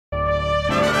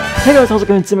Hey guys, how's it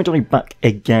going? SimmerJonny back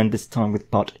again, this time with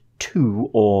part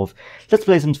 2 of Let's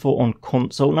Play Sims 4 on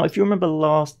console. Now, if you remember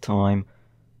last time,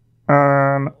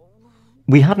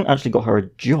 we hadn't actually got her a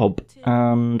job,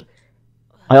 and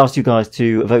I asked you guys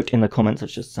to vote in the comments.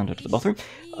 Let's just send her to the bathroom.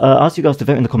 I asked you guys to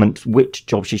vote in the comments which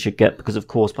job she should get, because of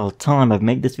course, by the time I've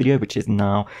made this video, which is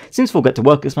now, Sims 4 Get to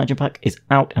Work expansion pack is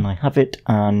out, and I have it,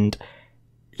 and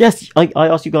yes, I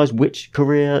asked you guys which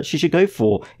career she should go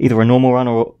for, either a normal one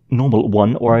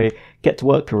or a get to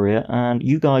work career, and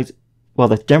you guys, well,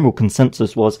 the general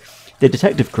consensus was the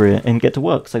detective career in get to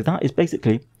work. So that is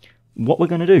basically what we're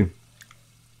going to do.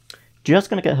 Just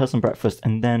going to get her some breakfast,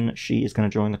 and then she is going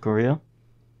to join the career.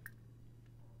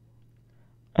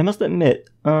 I must admit,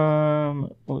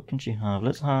 what can she have?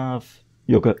 Let's have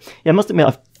yogurt. Yeah, I must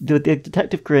admit, the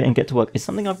detective career in get to work is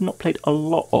something I've not played a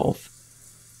lot of.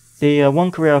 The one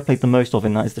career I've played the most of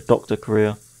in that is the doctor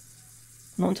career.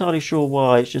 I'm not entirely sure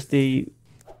why. It's just the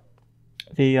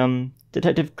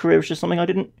detective career was just something I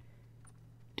didn't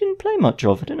play much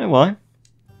of. I don't know why.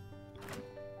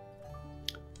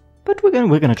 But we're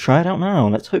gonna try it out now.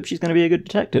 Let's hope she's gonna be a good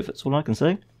detective. That's all I can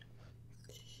say.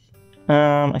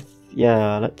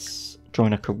 Yeah, let's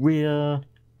join a career.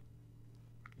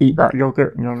 Eat that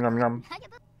yogurt. Yum yum yum.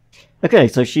 Okay,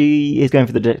 so she is going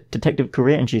for the detective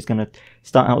career, and she's going to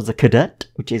start out as a cadet,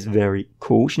 which is very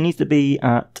cool. She needs to be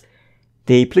at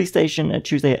the police station at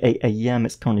Tuesday at 8 AM.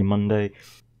 It's currently Monday.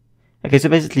 Okay, so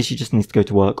basically she just needs to go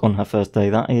to work on her first day.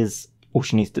 That is all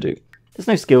she needs to do. There's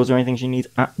no skills or anything she needs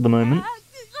at the moment.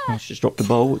 Oh, she just dropped the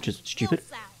bowl, which is stupid.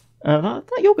 That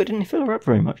yogurt didn't fill her up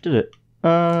very much, did it?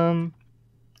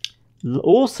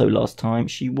 Also, last time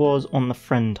she was on the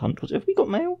friend hunt. Have we got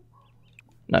mail?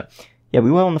 No. Yeah, we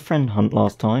were on the friend hunt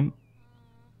last time.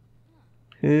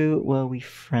 Who were we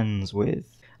friends with?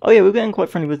 Oh yeah, we were getting quite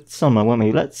friendly with Summer, weren't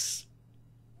we? Why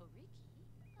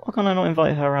can't I not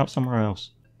invite her out somewhere else?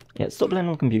 Yeah, stop playing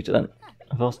on the computer then.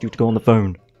 I've asked you to go on the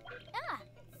phone.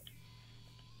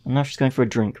 And now she's going for a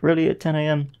drink. Really, at 10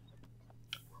 AM?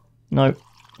 No,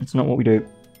 that's not what we do.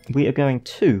 We are going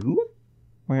to...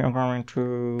 I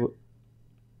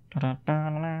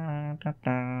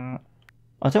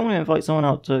don't want to invite someone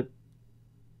out to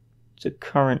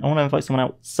current. I want to invite someone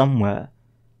out somewhere.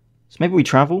 So maybe we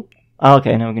travel? Oh,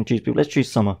 okay, now we can choose people. Let's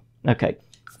choose Summer. Okay.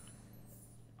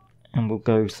 And we'll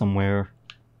go somewhere.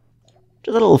 Just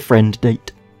a little friend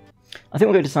date. I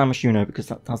think we'll go to SimmerJonny because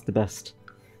that's the best.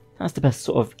 That's the best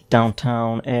sort of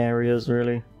downtown areas,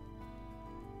 really.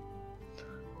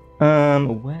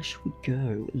 Where should we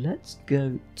go? Let's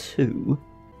go to...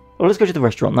 Well, let's go to the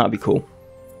restaurant. That'd be cool.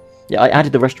 Yeah, I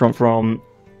added the restaurant from...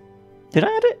 Did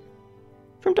I add it?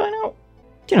 From Dine Out?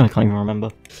 Do you know, I can't even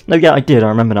remember. No, yeah, I did, I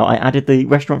remember now. I added the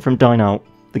restaurant from Dine Out,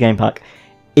 the game pack,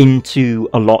 into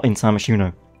a lot in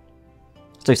SimmerJonny.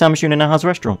 So SimmerJonny now has a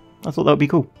restaurant. I thought that would be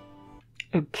cool.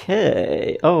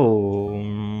 Okay. Oh.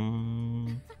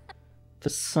 For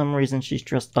some reason she's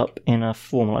dressed up in a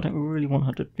formal. I don't really want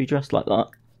her to be dressed like that.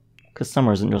 Because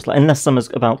Summer isn't dressed like... Unless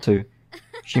Summer's about to.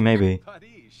 She may be.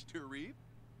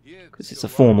 Because it's a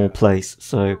formal place,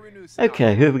 so...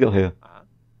 Okay, who have we got here?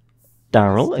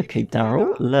 Daryl. Okay,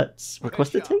 Daryl. Let's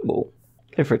request a table.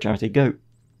 Go for it, Charity. Go.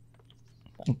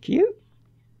 Thank you.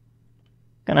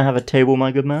 Can I have a table, my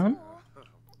good man?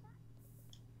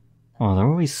 Oh, they're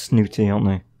always snooty, aren't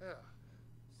they?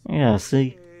 Yeah,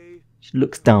 see? She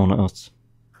looks down at us.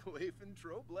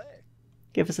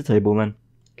 Give us a table, then.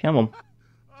 Come on.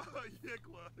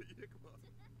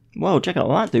 Whoa, check out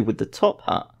that dude with the top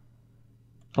hat.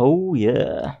 Oh,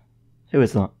 yeah. Who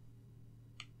is that?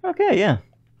 Okay, yeah.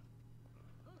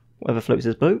 Whatever floats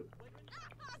his boat.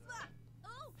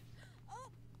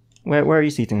 Where are you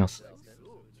seating us?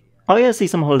 Oh yeah, see,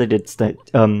 some holiday did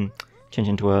change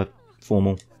into a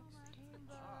formal.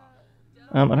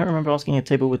 I don't remember asking a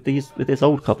table with this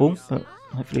old couple, but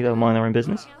hopefully they'll mind their own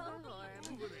business.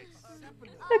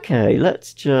 Okay,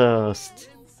 let's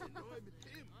just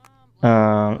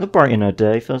brighten her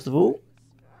day first of all,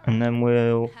 and then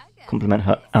we'll compliment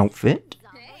her outfit,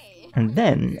 and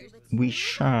then we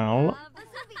shall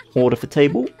order for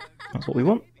table. That's what we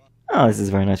want. Ah, this is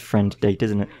a very nice friend date,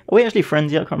 isn't it? Are we actually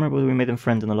friends yet? I can't remember whether we made them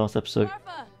friends in the last episode.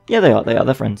 Yeah, they are.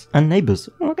 They're friends. And neighbours.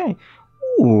 Okay.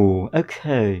 Ooh,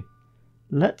 okay.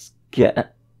 Let's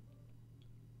get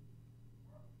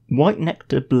white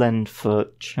nectar blend for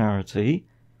Charity.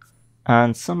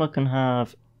 And Summer can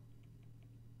have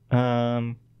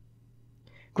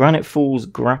Granite Falls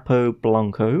Grappo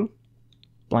Blanco,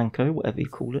 whatever you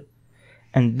call it.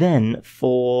 And then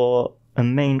for a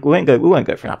main, we won't go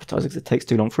for an appetizer because it takes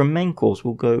too long. For a main course,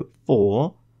 we'll go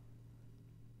for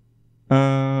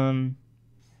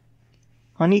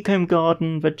honeycomb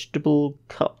garden vegetable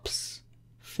cups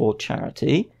for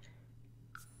charity.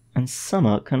 And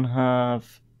Summer can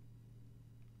have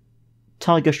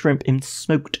tiger shrimp in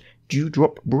smoked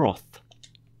dewdrop broth.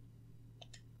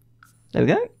 There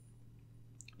we go.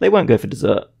 They won't go for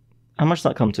dessert. How much does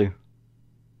that come to?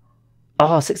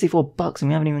 Ah, $64 and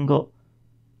we haven't even got...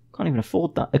 Can't even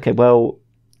afford that. Okay, well,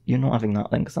 you're not having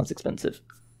that then because that's expensive.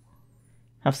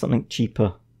 Have something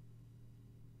cheaper.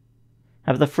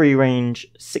 Have the free range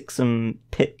Sixum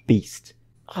Pit Beast.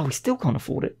 Oh, we still can't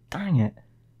afford it. Dang it.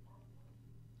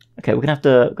 Okay, we're gonna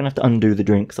have to undo the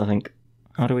drinks, I think.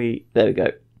 How do we... There we go.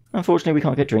 Unfortunately, we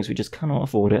can't get drinks. We just cannot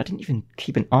afford it. I didn't even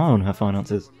keep an eye on her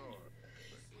finances.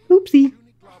 Oopsie.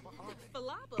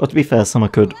 Well, to be fair, Summer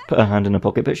could put her hand in her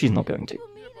pocket, but she's not going to.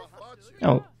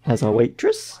 Oh, there's our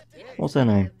waitress. What's her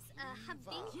name?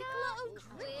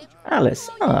 Alice.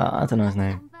 Ah, that's a nice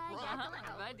name.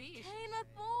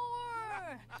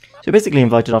 So we basically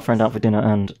invited our friend out for dinner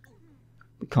and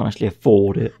we can't actually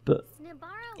afford it, but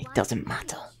it doesn't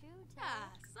matter.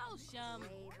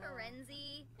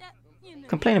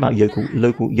 Complain about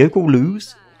local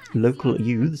youths,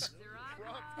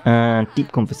 and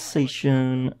deep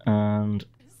conversation, and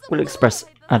we'll express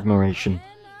admiration.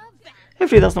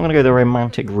 Hopefully that's not going to go the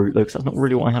romantic route though, because that's not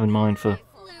really what I have in mind for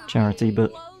charity,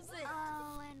 but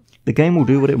the game will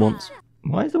do what it wants.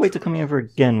 Why is the waiter coming over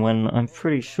again when I'm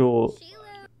pretty sure...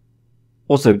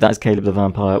 Also, that's Caleb the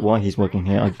vampire. Why he's working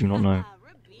here, I do not know.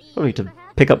 Probably to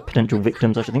pick up potential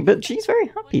victims, I should think, but she's very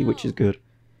happy, which is good.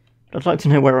 But I'd like to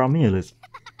know where our meal is.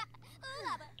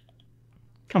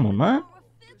 Come on, man.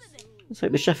 Let's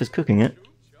hope the chef is cooking it.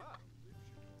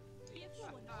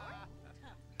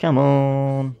 Come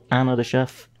on, Anna the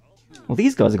chef. Well,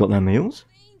 these guys have got their meals.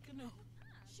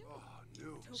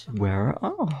 So where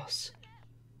are ours?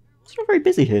 It's not very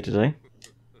busy here today.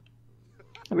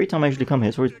 Every time I usually come here,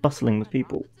 it's always bustling with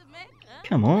people.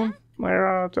 Come on, where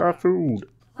are our food?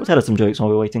 Let's tell her some jokes while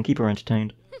we're waiting, keep her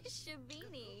entertained.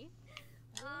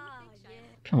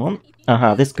 Come on.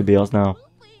 Aha, this could be ours now.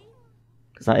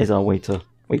 Because that is our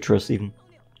waitress even.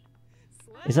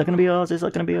 Is that going to be ours? Is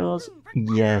that going to be ours?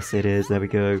 Yes, it is. There we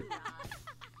go.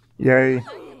 Yay.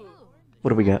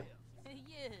 What do we get?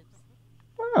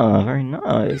 Ah, very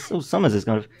nice. Oh, Summers is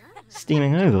kind of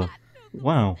steaming over.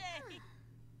 Wow.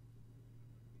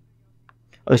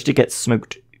 Oh, she did get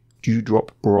smoked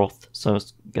dewdrop broth, so I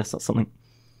guess that's something.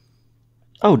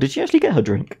 Oh, did she actually get her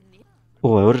drink?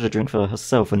 Oh, I ordered a drink for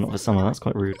herself and not for Summer. That's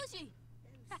quite rude.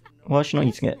 Why is she not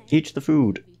eating it? Eat the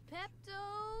food.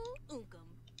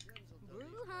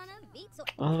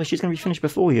 Oh, she's going to be finished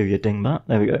before you, you dingbat.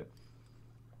 There we go.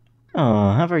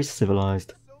 Ah, how very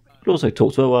civilised. But also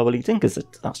talk to her while we're eating, because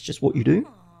that's just what you do.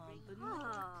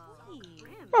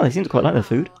 Oh, they seem to quite like their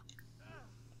food.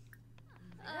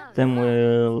 Then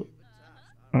we'll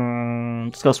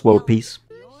discuss world peace.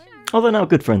 Oh, they're now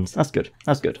good friends. That's good.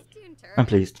 That's good. I'm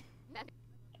pleased.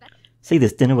 See,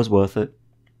 this dinner was worth it.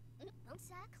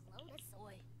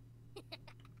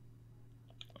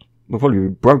 We'll probably be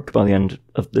broke by the end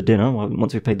of the dinner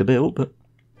once we've paid the bill, but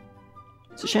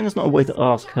it's a shame there's not a way to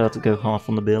ask her to go half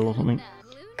on the bill or something.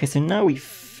 Okay, so now we've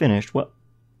finished. What?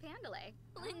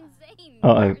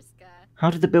 Uh-oh. How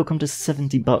did the bill come to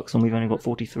 $70 when we've only got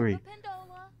 43?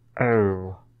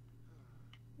 Oh.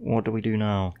 What do we do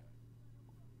now?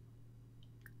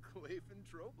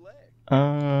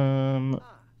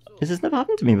 This has never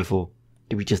happened to me before.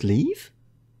 Did we just leave?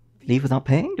 Leave without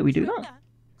paying? Do we do that?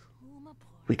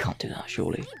 We can't do that,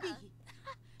 surely.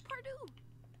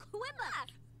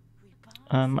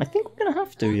 I think we're gonna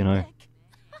have to, you know.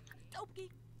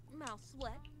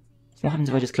 What happens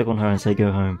if I just click on her and say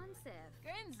go home?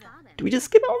 Do we just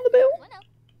skip out on the bill?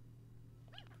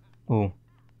 Oh.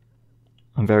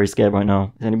 I'm very scared right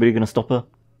now. Is anybody gonna stop her?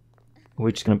 Or are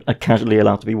we just gonna casually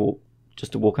allowed to be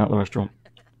just to walk out the restaurant?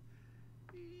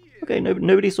 Okay,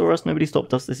 nobody saw us, nobody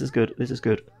stopped us. This is good. This is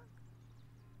good.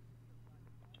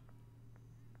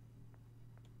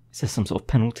 Is there some sort of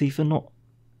penalty for not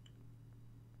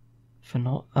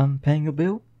paying your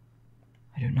bill?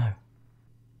 I don't know.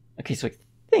 Okay, so I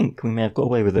think we may have got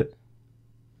away with it.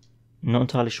 Not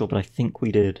entirely sure, but I think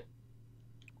we did.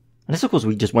 Unless, of course,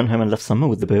 we just went home and left Summer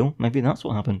with the bill. Maybe that's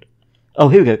what happened. Oh,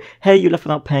 here we go. Hey, you left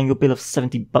without paying your bill of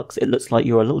 $70. It looks like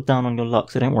you're a little down on your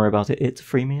luck, so don't worry about it. It's a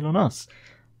free meal on us.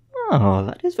 Oh,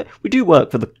 that is... We do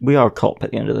work for the... We are a cop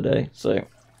at the end of the day, so...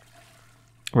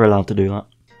 We're allowed to do that.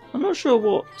 I'm not sure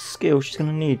what skill she's going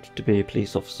to need to be a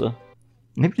police officer.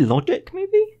 Maybe logic,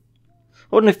 maybe?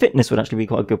 Or no, fitness would actually be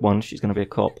quite a good one. She's going to be a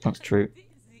cop, that's true.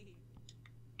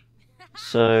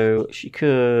 So, she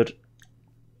could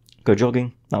go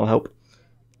jogging. That will help.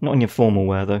 Not in your formal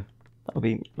wear, though. That would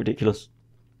be ridiculous.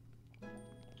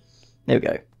 There we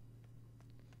go.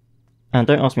 And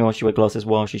don't ask me why she wears glasses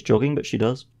while she's jogging, but she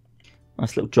does.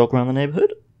 Nice little jog around the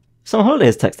neighbourhood. Summer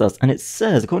Holidays text us, and it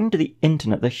says, according to the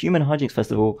internet, the Human Hijinks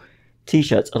Festival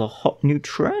t-shirts are the hot new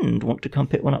trend. Want to come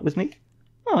pick one up with me?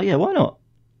 Oh yeah, why not?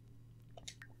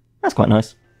 That's quite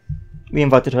nice. We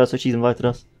invited her, so she's invited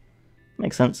us.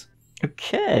 Makes sense.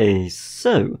 Okay,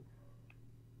 so...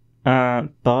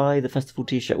 buy the festival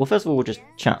t-shirt. Well, first of all, we'll just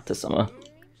chat to Summer.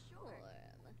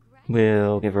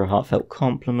 We'll give her a heartfelt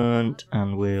compliment,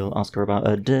 and we'll ask her about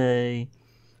her day.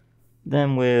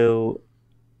 Then we'll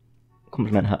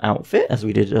compliment her outfit, as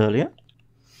we did earlier.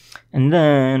 And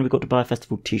then we've got to buy a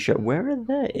festival t-shirt. Where are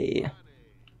they?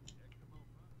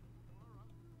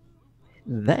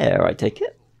 There, I take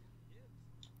it.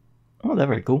 Oh, they're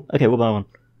very cool. Okay, we'll buy one.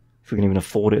 If we can even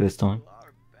afford it this time.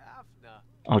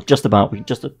 Oh, just about. We can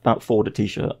just about afford a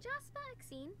t-shirt.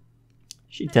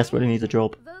 She desperately needs a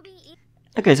job.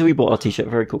 Okay, so we bought our t-shirt.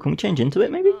 Very cool. Can we change into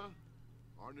it, maybe?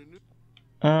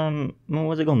 Well,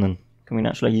 where's it gone then? Can we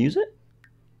actually use it?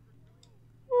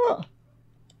 What?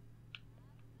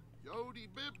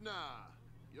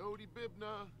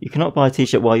 You cannot buy a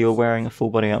t-shirt while you're wearing a full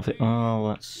body outfit. Oh,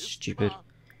 that's stupid.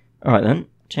 Alright then.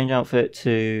 Change outfit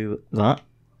to that.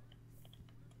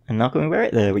 And now can we wear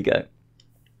it? There we go.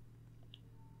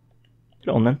 Put it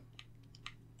on then.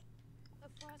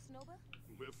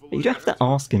 But you don't have to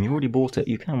ask him, you already bought it,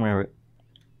 you can wear it.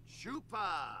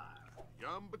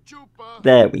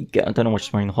 There we go. I don't know why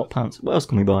she's wearing the hot pants. What else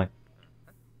can we buy?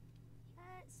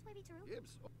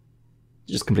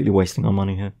 Just completely wasting our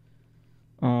money here.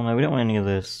 Oh no, we don't want any of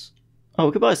this. Oh,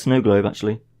 we could buy a snow globe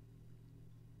actually.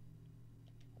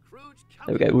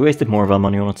 There we go, we wasted more of our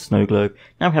money on a snow globe.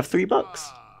 Now we have $3.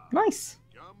 Nice!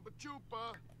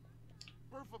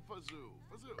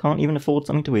 Can't even afford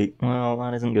something to eat. Well,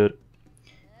 that isn't good.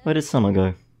 Where did Summer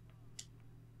go?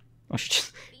 Oh,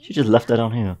 she just left her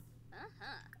down here.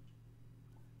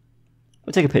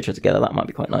 We'll take a picture together, that might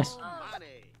be quite nice.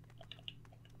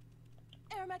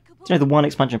 Do you know the one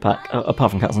expansion pack,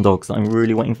 apart from Cats and Dogs, that I'm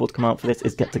really waiting for to come out for this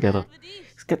is Get Together.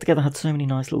 Because Get Together had so many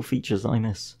nice little features that I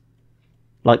miss.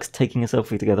 Like taking a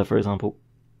selfie together, for example.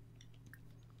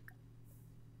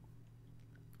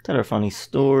 Tell her a funny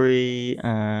story,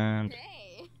 and...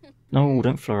 No,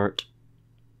 don't flirt.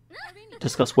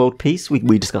 Discuss world peace.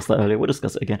 We discussed that earlier. We'll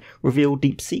discuss it again. Reveal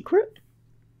deep secret.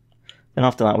 Then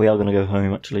after that, we are going to go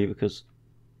home actually because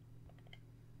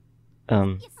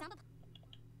we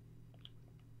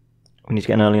need to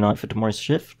get an early night for tomorrow's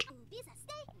shift.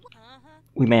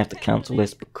 We may have to cancel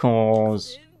this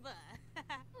because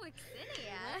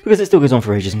it still goes on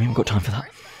for ages and we haven't got time for that.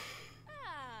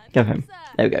 Go home.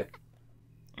 There we go.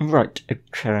 Right.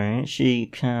 Okay. She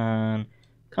can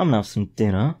come and have some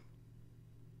dinner.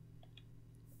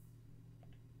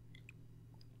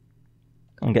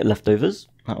 And get leftovers.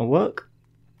 That'll work.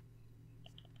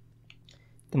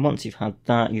 Then once you've had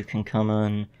that, you can come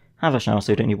and have a shower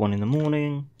so you don't need one in the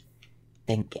morning.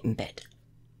 Then get in bed.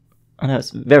 I know it's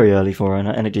very early for her and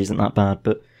her energy isn't that bad,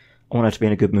 but I want her to be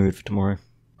in a good mood for tomorrow.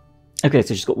 Okay,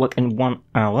 so she's got work in 1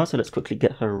 hour, so let's quickly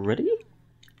get her ready.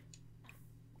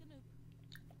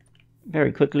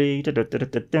 Very quickly. Da, da, da, da,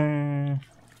 da, da.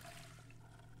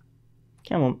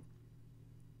 Come on.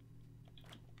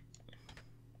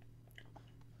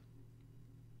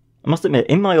 I must admit,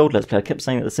 in my old Let's Play, I kept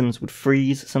saying that The Sims would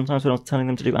freeze sometimes when I was telling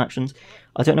them to do actions.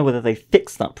 I don't know whether they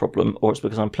fixed that problem, or it's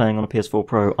because I'm playing on a PS4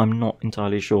 Pro. I'm not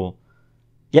entirely sure.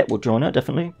 Yep, we'll join her,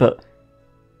 definitely, but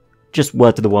just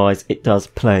word to the wise, it does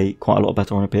play quite a lot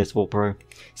better on a PS4 Pro.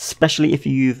 Especially if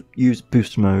you use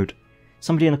boost mode.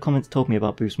 Somebody in the comments told me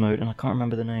about boost mode, and I can't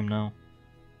remember the name now.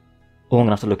 Oh, I'm going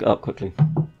to have to look it up quickly.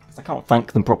 I can't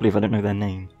thank them properly if I don't know their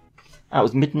name. That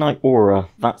was Midnight Aura,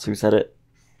 that's who said it.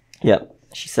 Yep.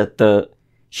 She said that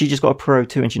she just got a Pro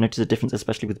too and she noticed a difference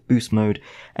especially with boost mode.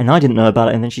 And I didn't know about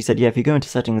it, and then she said, yeah, if you go into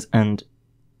settings and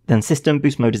then system,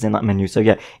 boost mode is in that menu. So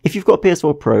yeah, if you've got a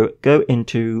PS4 Pro, go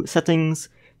into settings,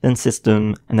 then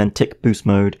system, and then tick boost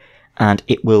mode, and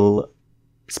it will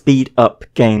speed up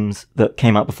games that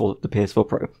came out before the PS4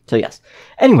 Pro. So yes.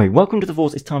 Anyway, welcome to the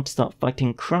Force. It's time to start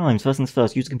fighting crimes. First things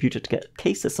first, use a computer to get a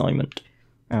case assignment.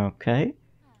 Okay.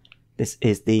 This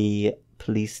is the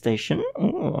police station.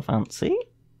 Oh, fancy.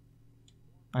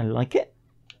 I like it.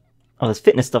 Oh, there's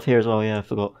fitness stuff here as well. Yeah, I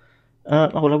forgot. Oh,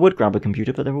 well, I would grab a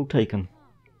computer, but they're all taken.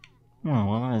 Oh,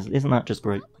 well, isn't that just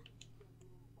great?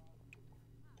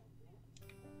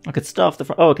 I could staff the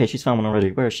front. Oh, okay, she's found one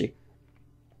already. Where is she?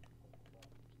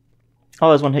 Oh,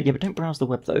 there's one here. Yeah, but don't browse the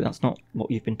web, though. That's not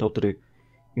what you've been told to do.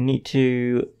 You need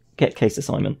to get case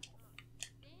assignment.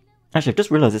 Actually, I've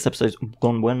just realised this episode's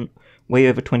gone way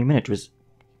over 20 minutes,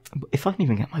 if I can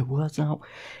even get my words out.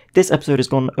 This episode has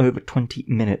gone over 20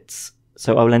 minutes,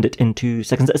 so I will end it in 2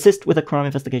 seconds. Assist with a crime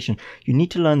investigation. You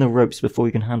need to learn the ropes before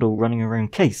you can handle running your own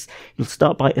case. You'll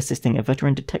start by assisting a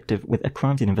veteran detective with a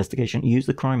crime scene investigation. Use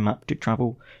the crime map to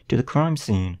travel to the crime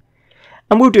scene.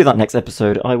 And we'll do that next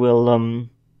episode. I will,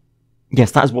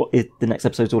 yes, that is what the next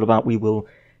episode is all about. We will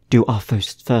do our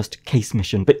first case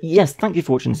mission. But yes, thank you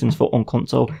for watching The Sims 4 on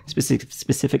console,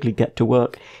 specifically Get to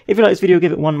Work. If you like this video,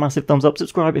 give it one massive thumbs up,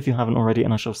 subscribe if you haven't already,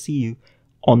 and I shall see you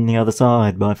on the other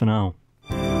side. Bye for now.